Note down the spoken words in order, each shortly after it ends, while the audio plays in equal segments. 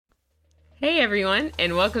Hey everyone,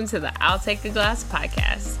 and welcome to the I'll Take a Glass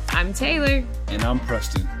podcast. I'm Taylor. And I'm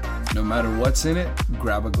Preston. No matter what's in it,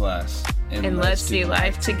 grab a glass. And let's do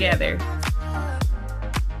life together.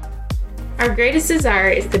 Our greatest desire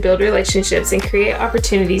is to build relationships and create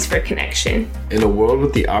opportunities for connection. In a world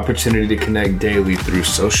with the opportunity to connect daily through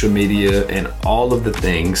social media and all of the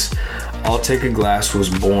things, I'll Take a Glass was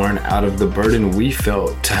born out of the burden we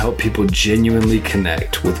felt to help people genuinely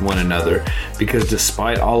connect with one another. Because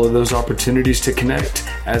despite all of those opportunities to connect,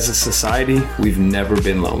 as a society, we've never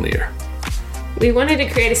been lonelier. We wanted to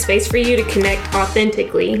create a space for you to connect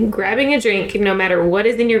authentically, grabbing a drink no matter what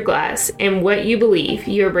is in your glass and what you believe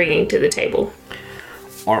you're bringing to the table.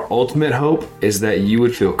 Our ultimate hope is that you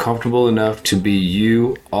would feel comfortable enough to be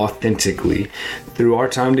you authentically through our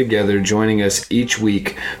time together, joining us each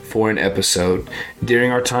week for an episode.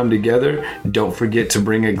 During our time together, don't forget to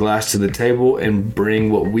bring a glass to the table and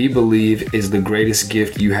bring what we believe is the greatest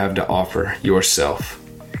gift you have to offer, yourself.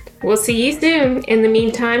 We'll see you soon. In the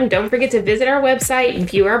meantime, don't forget to visit our website,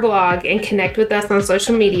 view our blog, and connect with us on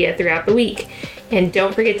social media throughout the week. And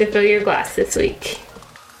don't forget to fill your glass this week.